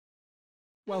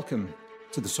Welcome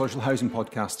to the Social Housing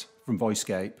Podcast from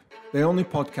Voicescape, the only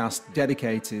podcast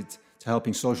dedicated to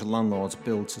helping social landlords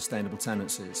build sustainable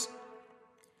tenancies.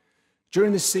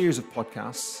 During this series of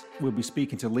podcasts, we'll be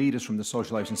speaking to leaders from the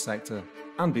social housing sector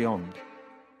and beyond,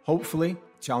 hopefully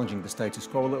challenging the status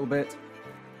quo a little bit,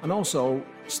 and also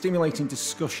stimulating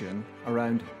discussion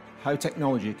around how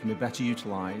technology can be better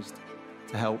utilised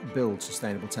to help build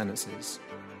sustainable tenancies.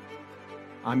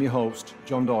 I'm your host,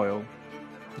 John Doyle,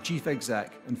 the Chief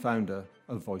Exec and founder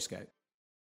of Voicescape.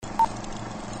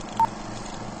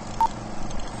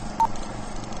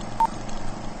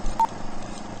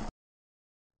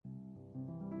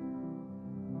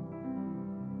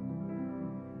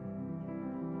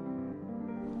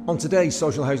 On today's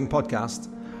Social Housing Podcast,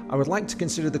 I would like to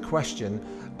consider the question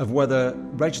of whether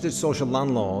registered social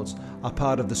landlords are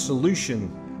part of the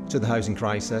solution to the housing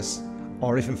crisis,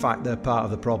 or if in fact they're part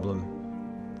of the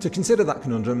problem. To consider that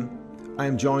conundrum, I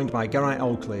am joined by Geraint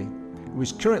Oakley, who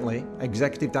is currently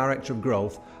Executive Director of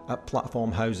Growth at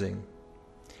Platform Housing.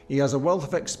 He has a wealth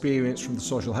of experience from the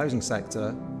social housing sector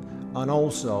and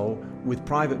also with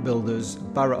private builders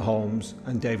Barratt Homes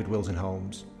and David Wilson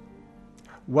Homes.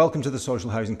 Welcome to the Social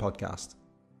Housing Podcast.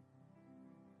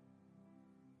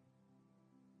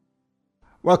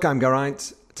 Welcome,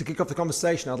 Geraint. To kick off the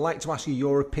conversation, I'd like to ask you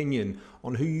your opinion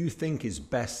on who you think is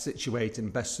best situated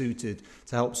and best suited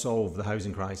to help solve the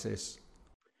housing crisis.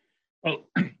 Well,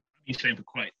 I've been saying for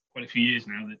quite a few years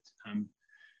now that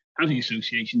housing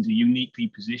associations are uniquely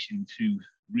positioned to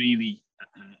really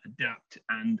adapt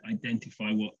and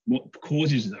identify what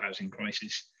causes the housing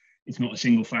crisis. It's not a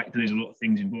single factor. There's a lot of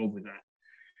things involved with that.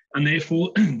 And therefore,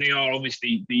 they are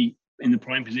obviously in the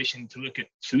prime position to look at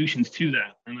solutions to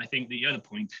that. And I think the other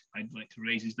point I'd like to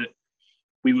raise is that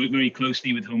we work very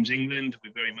closely with Homes England.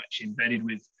 We're very much embedded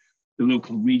with the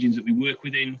local regions that we work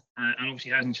within. And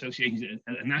obviously housing associations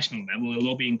at a national level are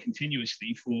lobbying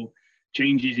continuously for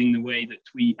changes in the way that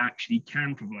we actually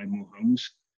can provide more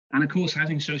homes. And of course,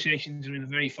 housing associations are in a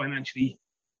very financially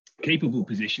capable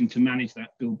position to manage that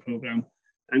build programme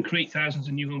and create thousands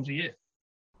of new homes a year.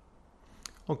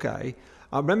 Okay.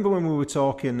 I remember when we were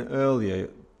talking earlier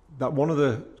that one of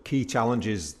the key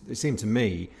challenges, it seemed to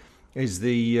me, is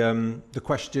the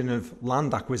question of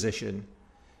land acquisition.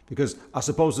 Because I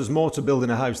suppose there's more to building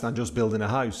a house than just building a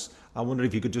house. I wonder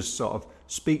if you could just sort of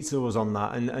speak to us on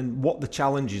that and what the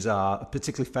challenges are,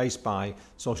 particularly faced by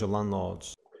social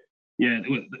landlords. Yeah,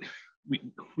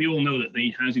 we all know that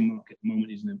the housing market at the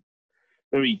moment is in a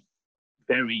very,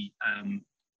 very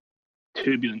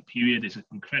turbulent period. There's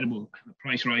incredible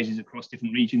price rises across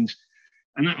different regions,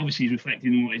 and that obviously is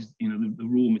reflected in what is, the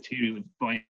raw material of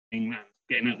buying land,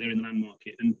 getting out there in the land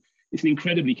market. And it's an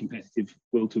incredibly competitive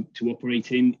world to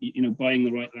operate in. Buying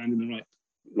the right land in the right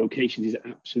locations is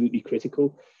absolutely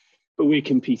critical. But we're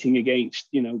competing against,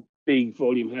 big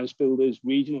volume house builders,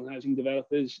 regional housing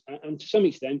developers, and to some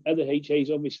extent, other HAs.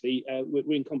 Obviously,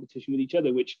 we're in competition with each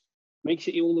other, which makes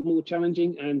it all the more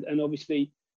challenging. And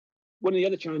obviously, one of the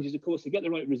other challenges, of course, to get the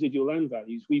right residual land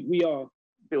values, we are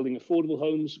building affordable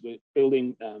homes. We're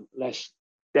building less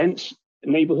dense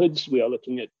neighbourhoods. We are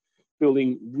looking at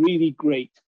building really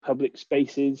great public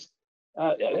spaces,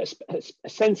 a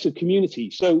sense of community.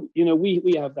 So,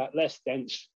 we have that less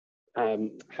dense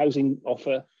housing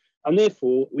offer, and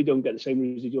therefore we don't get the same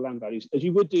residual land values as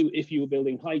you would do if you were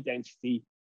building high density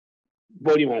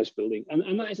volume house building.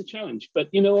 And that is a challenge. But,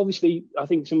 obviously, I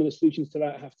think some of the solutions to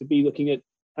that have to be looking at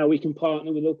how we can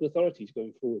partner with local authorities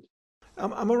going forward.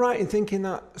 Am I right in thinking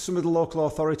that some of the local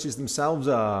authorities themselves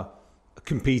are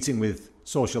competing with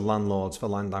social landlords for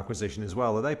land acquisition as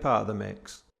well? Are they part of the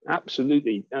mix?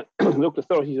 Absolutely. Local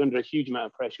authorities are under a huge amount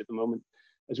of pressure at the moment,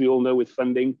 as we all know, with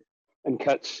funding and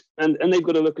cuts. And they've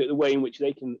got to look at the way in which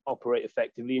they can operate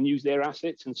effectively and use their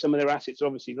assets. And some of their assets are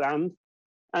obviously land.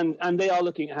 And they are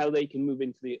looking at how they can move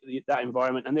into that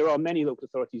environment. And there are many local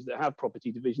authorities that have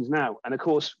property divisions now. And of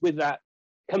course, with that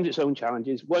comes its own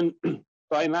challenges. One,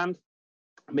 buying land,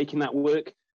 making that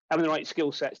work, having the right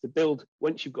skill sets to build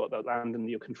once you've got that land under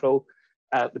your control.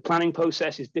 The planning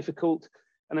process is difficult.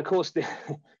 And of course, they're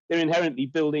inherently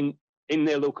building in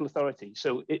their local authority.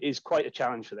 So it is quite a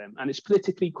challenge for them. And it's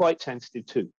politically quite sensitive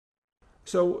too.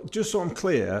 So just so I'm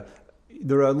clear,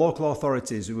 there are local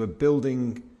authorities who are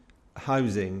building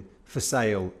housing for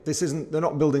sale. They're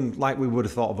not building like we would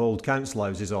have thought of old council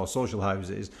houses or social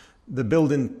houses. They're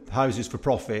building houses for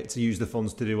profit to use the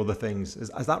funds to do other things. Is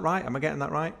that right? Am I getting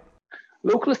that right?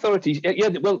 Local authorities, yeah,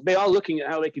 well, they are looking at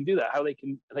how they can do that, how they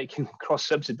can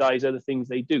cross-subsidise other things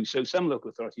they do. So some local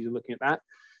authorities are looking at that.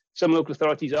 Some local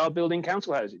authorities are building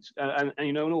council houses,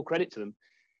 and all credit to them.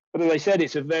 But as I said,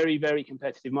 it's a very, very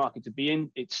competitive market to be in.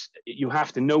 You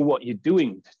have to know what you're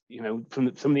doing,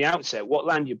 from the outset, what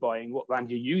land you're buying, what land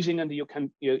you're using under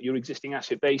your existing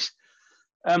asset base.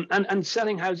 And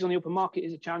selling houses on the open market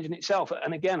is a challenge in itself.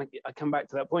 And again, I come back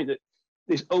to that point that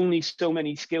there's only so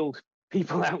many skilled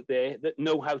people out there that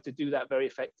know how to do that very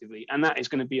effectively. And that is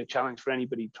going to be a challenge for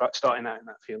anybody starting out in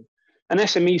that field. And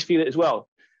SMEs feel it as well.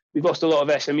 We've lost a lot of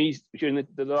SMEs during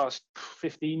the last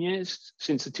 15 years,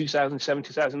 since the 2007,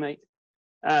 2008.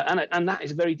 And that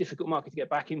is a very difficult market to get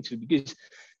back into, because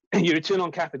your return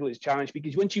on capital is challenged,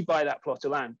 because once you buy that plot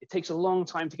of land, it takes a long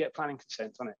time to get planning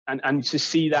consent on it, and to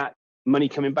see that money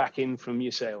coming back in from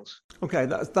your sales. Okay,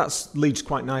 that leads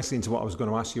quite nicely into what I was going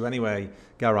to ask you anyway,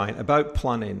 Geraint, about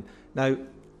planning. Now,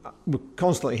 we're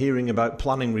constantly hearing about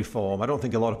planning reform. I don't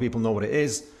think a lot of people know what it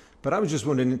is, but I was just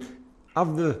wondering,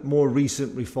 have the more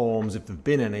recent reforms, if there have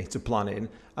been any, to planning,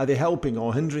 are they helping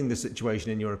or hindering the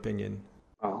situation in your opinion?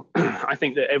 Well, I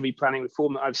think that every planning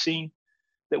reform that I've seen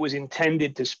that was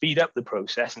intended to speed up the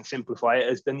process and simplify it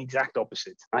has done the exact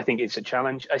opposite. I think it's a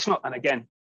challenge. It's not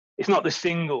the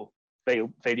single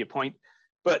failure point,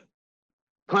 but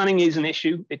planning is an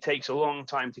issue. It takes a long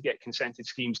time to get consented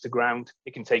schemes to ground.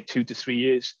 It can take 2 to 3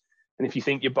 years. And if you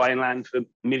think you're buying land for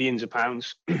millions of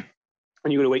pounds,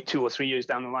 and you're going to wait 2 or 3 years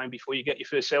down the line before you get your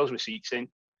first sales receipts in,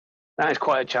 that is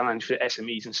quite a challenge for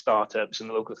SMEs and startups and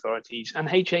local authorities and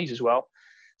HAs as well.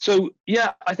 So,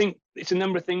 yeah, I think it's a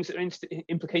number of things that are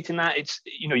implicating that. It's,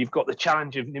 you've got the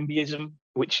challenge of NIMBYism,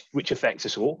 which affects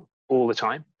us all the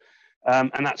time.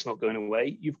 And that's not going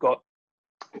away. You've got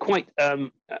quite a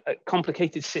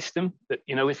complicated system that,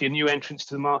 if you're new entrants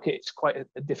to the market, it's quite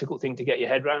a difficult thing to get your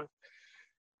head around.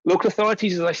 Local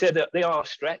authorities, as I said, they are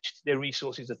stretched. Their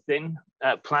resources are thin.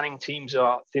 Planning teams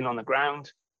are thin on the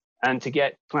ground. And to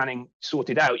get planning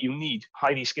sorted out, you need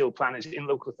highly skilled planners in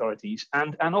local authorities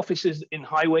and officers in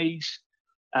highways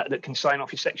that can sign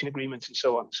off your section agreements and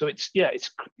so on. So it's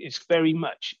very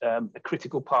much a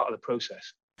critical part of the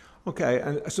process. Okay,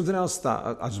 and something else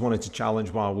that I just wanted to challenge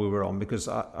while we were on, because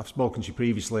I've spoken to you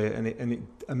previously and it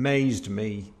amazed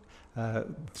me,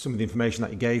 some of the information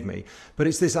that you gave me. But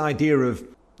it's this idea of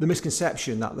the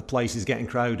misconception that the place is getting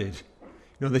crowded.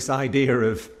 This idea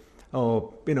of,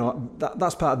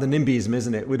 that's part of the NIMBYism,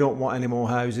 isn't it? We don't want any more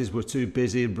houses, we're too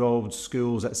busy, roads,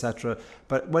 schools, etc.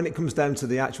 But when it comes down to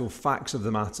the actual facts of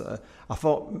the matter, I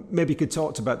thought maybe you could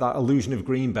talk about that illusion of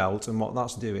Greenbelt and what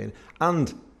that's doing,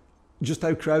 and just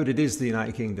how crowded is the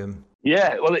United Kingdom?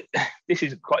 Yeah, well, this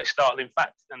is quite a startling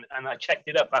fact, and I checked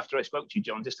it up after I spoke to you,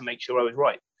 John, just to make sure I was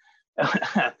right.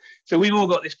 So we've all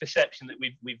got this perception that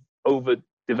we've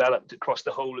overdeveloped across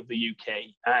the whole of the UK,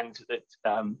 and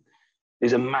that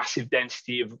there's a massive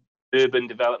density of urban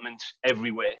development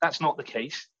everywhere. That's not the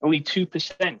case. Only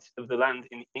 2% of the land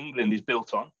in England is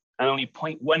built on, and only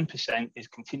 0.1% is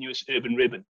continuous urban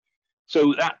ribbon.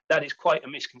 So that is quite a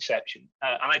misconception.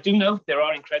 And I do know there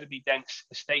are incredibly dense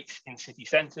estates in city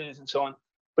centres and so on.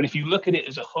 But if you look at it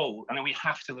as a whole, and we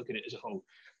have to look at it as a whole,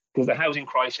 because the housing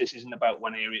crisis isn't about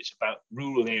one area, it's about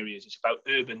rural areas, it's about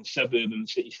urban, suburban,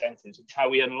 city centres. It's how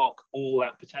we unlock all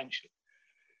that potential.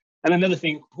 And another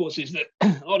thing, of course, is that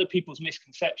a lot of people's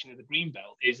misconception of the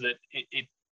Greenbelt is that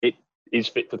it is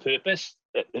fit for purpose,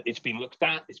 that it's been looked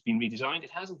at, it's been redesigned.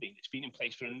 It hasn't been. It's been in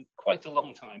place for quite a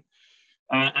long time.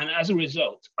 And as a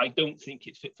result, I don't think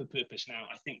it's fit for purpose now.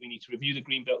 I think we need to review the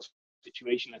Greenbelt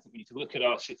situation. I think we need to look at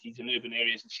our cities and urban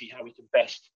areas and see how we can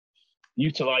best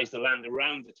utilise the land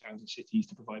around the towns and cities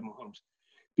to provide more homes.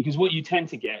 Because what you tend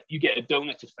to get, you get a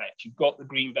donut effect. You've got the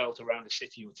Greenbelt around a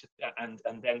city, and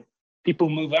then people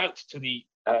move out to the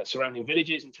surrounding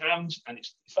villages and towns, and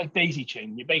it's like daisy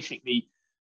chain. You're basically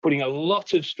putting a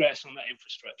lot of stress on that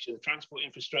infrastructure, the transport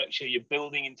infrastructure. You're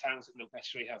building in towns that don't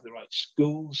necessarily have the right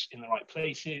schools in the right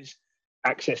places,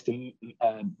 access to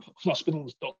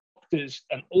hospitals, doctors,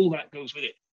 and all that goes with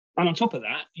it. And on top of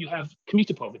that, you have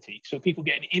commuter poverty, so people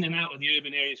getting in and out of the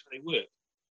urban areas where they work.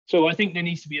 So I think there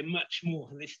needs to be a much more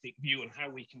holistic view on how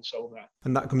we can solve that.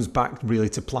 And that comes back really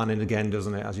to planning again,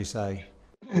 doesn't it, as you say?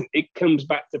 It comes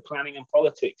back to planning and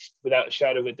politics, without a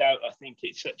shadow of a doubt. I think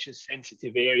it's such a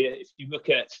sensitive area. If you look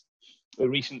at a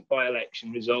recent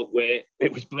by-election result where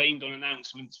it was blamed on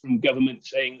announcements from government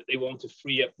saying that they want to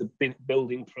free up the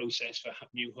building process for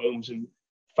new homes and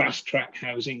fast-track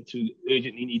housing to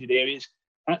urgently needed areas.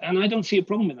 And I don't see a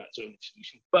problem with that zoning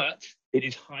solution, but it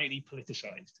is highly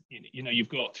politicised. You've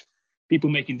got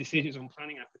people making decisions on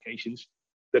planning applications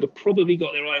that have probably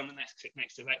got their eye on the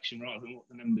next election rather than what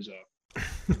the numbers are.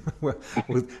 Well,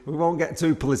 we won't get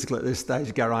too political at this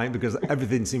stage, Geraint, because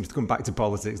everything seems to come back to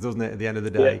politics, doesn't it, at the end of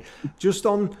the day? Yeah. Just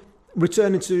on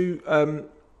returning to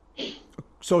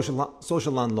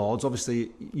social landlords.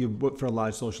 Obviously, you work for a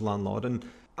large social landlord, and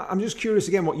I'm just curious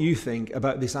again what you think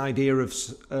about this idea of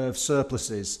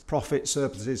surpluses, profit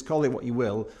surpluses, call it what you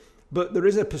will. But there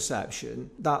is a perception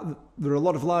that there are a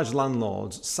lot of large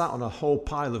landlords sat on a whole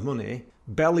pile of money,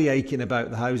 belly aching about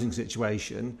the housing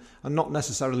situation, and not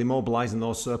necessarily mobilising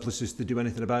those surpluses to do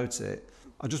anything about it.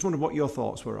 I just wondered what your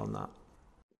thoughts were on that.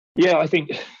 Yeah, I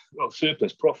think, well,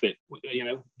 surplus profit,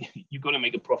 you've got to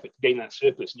make a profit to gain that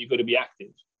surplus, and you've got to be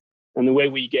active. And the way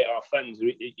we get our funds,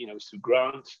 is through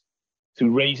grants,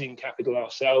 through raising capital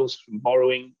ourselves, from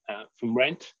borrowing, from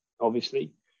rent,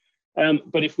 obviously.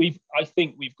 But I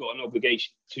think we've got an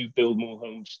obligation to build more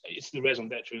homes. It's the raison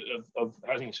d'etre of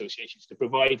housing associations, to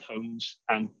provide homes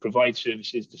and provide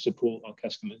services to support our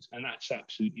customers. And that's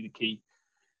absolutely the key.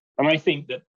 And I think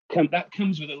that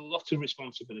comes with a lot of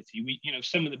responsibility.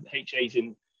 Some of the HAs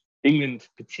in England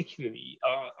particularly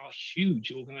are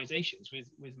huge organisations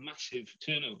with massive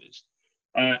turnovers.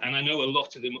 And I know a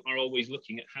lot of them are always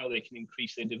looking at how they can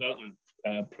increase their development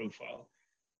profile.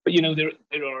 But,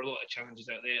 there are a lot of challenges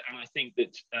out there. And I think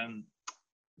that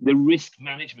the risk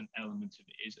management element of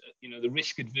it is, the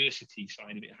risk adversity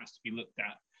side of it has to be looked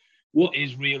at. What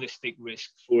is realistic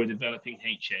risk for a developing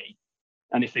HA?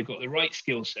 And if they've got the right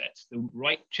skill sets, the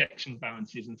right checks and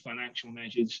balances and financial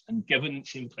measures and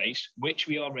governance in place, which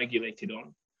we are regulated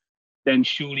on, then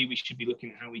surely we should be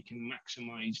looking at how we can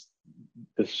maximise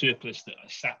the surplus that are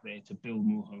sat there to build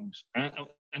more homes. And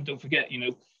don't forget,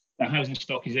 the housing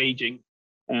stock is ageing.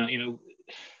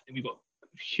 We've got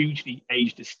hugely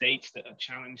aged estates that are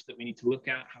challenged that we need to look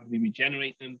at. How do we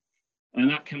regenerate them? And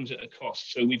that comes at a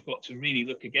cost. So we've got to really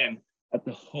look again at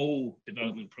the whole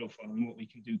development profile and what we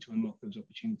can do to unlock those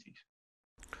opportunities.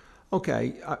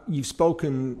 Okay, you've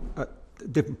spoken at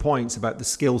different points about the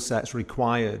skill sets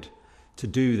required to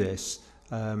do this.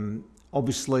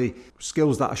 Obviously,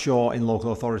 skills that are short in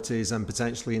local authorities and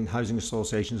potentially in housing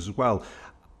associations as well.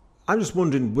 I'm just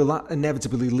wondering, will that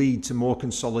inevitably lead to more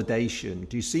consolidation?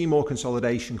 Do you see more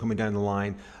consolidation coming down the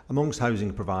line amongst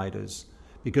housing providers?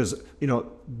 Because,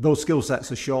 those skill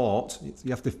sets are short.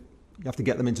 You have to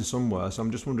get them into somewhere. So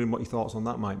I'm just wondering what your thoughts on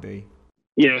that might be.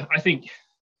 Yeah, I think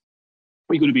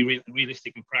we've got to be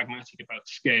realistic and pragmatic about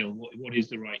scale. What is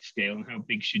the right scale and how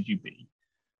big should you be?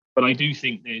 But I do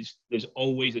think there's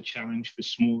always a challenge for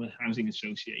smaller housing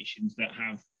associations that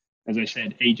have, as I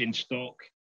said, aging stock.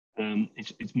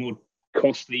 It's more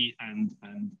costly and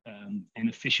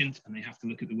inefficient, and they have to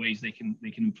look at the ways they can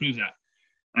improve that.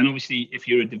 And obviously, if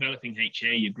you're a developing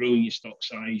HA, you're growing your stock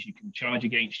size, you can charge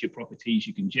against your properties,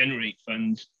 you can generate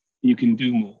funds, you can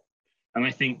do more. And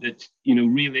I think that,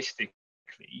 realistically,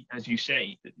 as you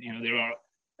say, that, there are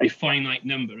a finite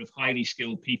number of highly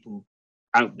skilled people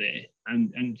out there,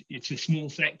 and it's a small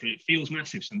sector. It feels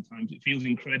massive sometimes, it feels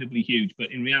incredibly huge,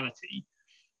 but in reality,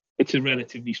 it's a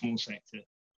relatively small sector.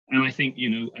 And I think,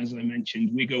 as I mentioned,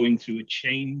 we're going through a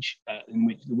change in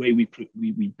which the way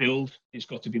we build has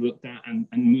got to be looked at and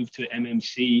move to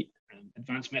MMC,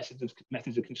 advanced methods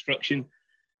of construction.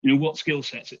 What skill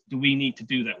sets do we need to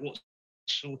do that? What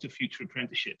sort of future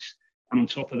apprenticeships? And on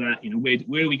top of that,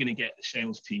 where are we going to get the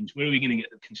sales teams? Where are we going to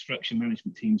get the construction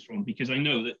management teams from? Because I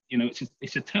know that,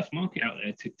 it's a tough market out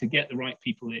there to get the right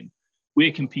people in.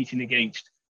 We're competing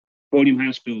against volume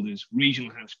house builders,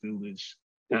 regional house builders,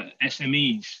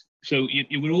 SMEs. So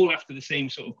we're all after the same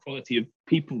sort of quality of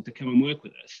people to come and work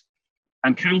with us.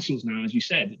 And councils now, as you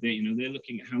said, they're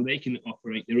looking at how they can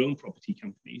operate their own property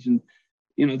companies, and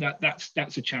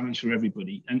that's a challenge for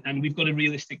everybody. And we've got to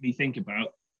realistically think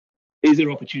about: is there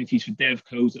opportunities for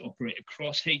devcos that operate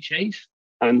across HAs,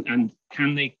 and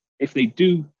can they, if they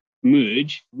do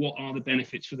merge, what are the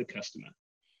benefits for the customer?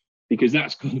 Because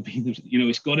that's got to be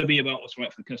it's got to be about what's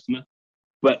right for the customer.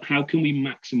 But how can we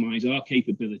maximize our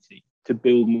capability to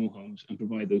build more homes and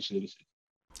provide those services?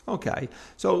 Okay,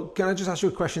 so can I just ask you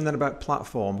a question then about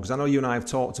platform? Because I know you and I have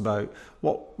talked about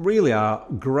what really are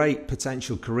great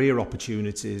potential career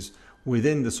opportunities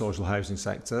within the social housing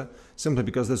sector, simply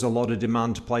because there's a lot of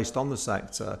demand placed on the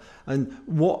sector. And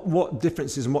what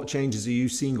differences and what changes are you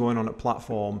seeing going on at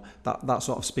platform that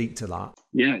sort of speak to that?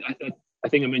 Yeah, I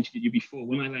think I mentioned it to you before.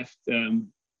 When I left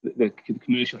the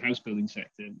commercial house building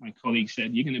sector, my colleague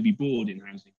said, "You're going to be bored in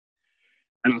housing."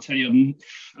 And I'll tell you,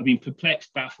 I've been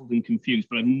perplexed, baffled and confused,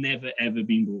 but I've never, ever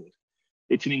been bored.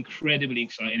 It's an incredibly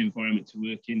exciting environment to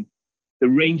work in. The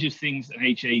range of things that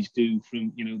HAs do,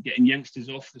 from getting youngsters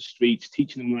off the streets,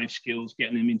 teaching them life skills,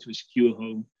 getting them into a secure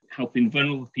home, helping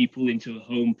vulnerable people into a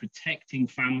home, protecting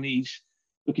families,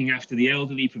 looking after the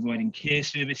elderly, providing care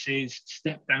services,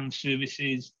 step-down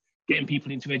services, getting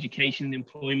people into education and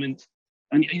employment.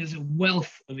 And there's a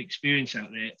wealth of experience out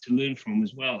there to learn from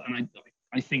as well. And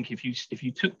I think if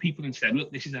you took people and said,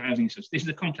 look, this is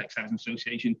a complex housing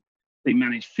association. They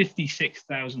manage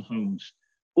 56,000 homes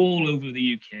all over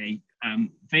the UK,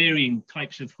 varying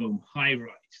types of home,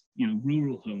 high-rise,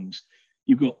 rural homes.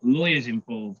 You've got lawyers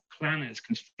involved, planners,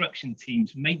 construction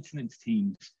teams, maintenance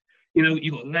teams.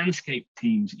 You've got landscape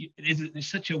teams. There's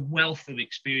such a wealth of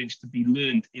experience to be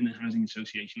learned in a housing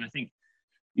association. I think,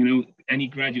 any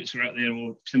graduates are out there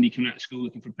or somebody coming out of school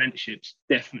looking for apprenticeships,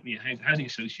 definitely a housing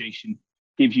association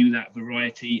gives you that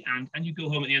variety. And you go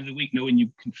home at the end of the week knowing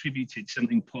you've contributed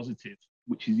something positive,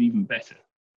 which is even better.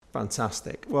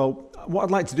 Fantastic. Well, what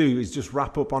I'd like to do is just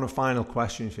wrap up on a final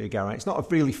question for you, Gary. It's not a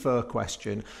really fair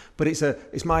question, but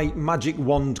it's my magic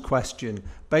wand question.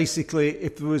 Basically,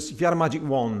 if you had a magic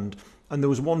wand and there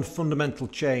was one fundamental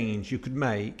change you could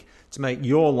make to make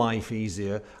your life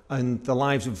easier and the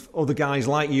lives of other guys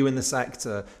like you in the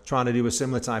sector trying to do a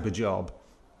similar type of job,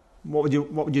 what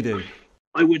would you do?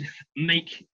 I would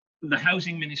make the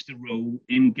housing minister role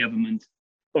in government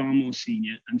far more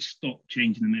senior and stop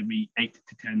changing them every 8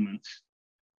 to 10 months.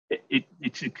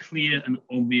 It's a clear and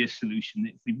obvious solution.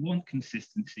 If we want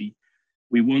consistency,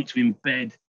 we want to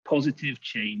embed positive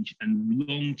change and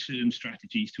long-term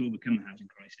strategies to overcome the housing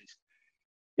crisis.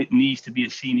 It needs to be a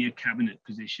senior cabinet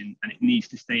position and it needs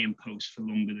to stay in post for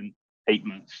longer than 8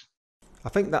 months. I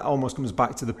think that almost comes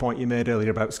back to the point you made earlier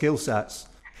about skill sets.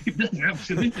 It does,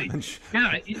 absolutely.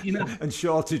 And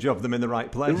shortage of them in the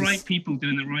right place. The right people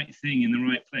doing the right thing in the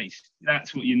right place.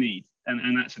 That's what you need.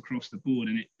 And that's across the board.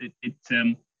 And it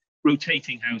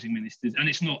rotating housing ministers. And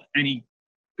it's not any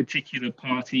particular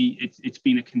party. It's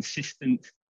been a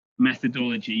consistent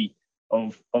methodology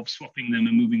of swapping them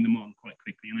and moving them on quite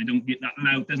quickly. And I don't get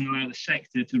that doesn't allow the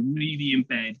sector to really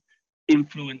embed,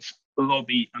 influence,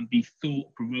 lobby, and be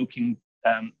thought-provoking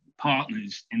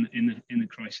partners in the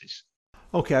crisis.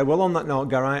 Okay, well, on that note,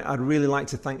 Gary, I'd really like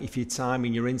to thank you for your time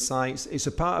and your insights. It's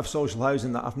a part of social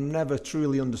housing that I've never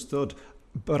truly understood,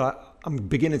 but I'm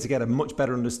beginning to get a much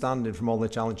better understanding from all the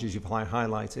challenges you've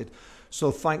highlighted.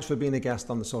 So thanks for being a guest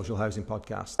on the Social Housing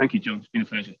Podcast. Thank you, John. It's been a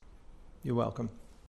pleasure. You're welcome.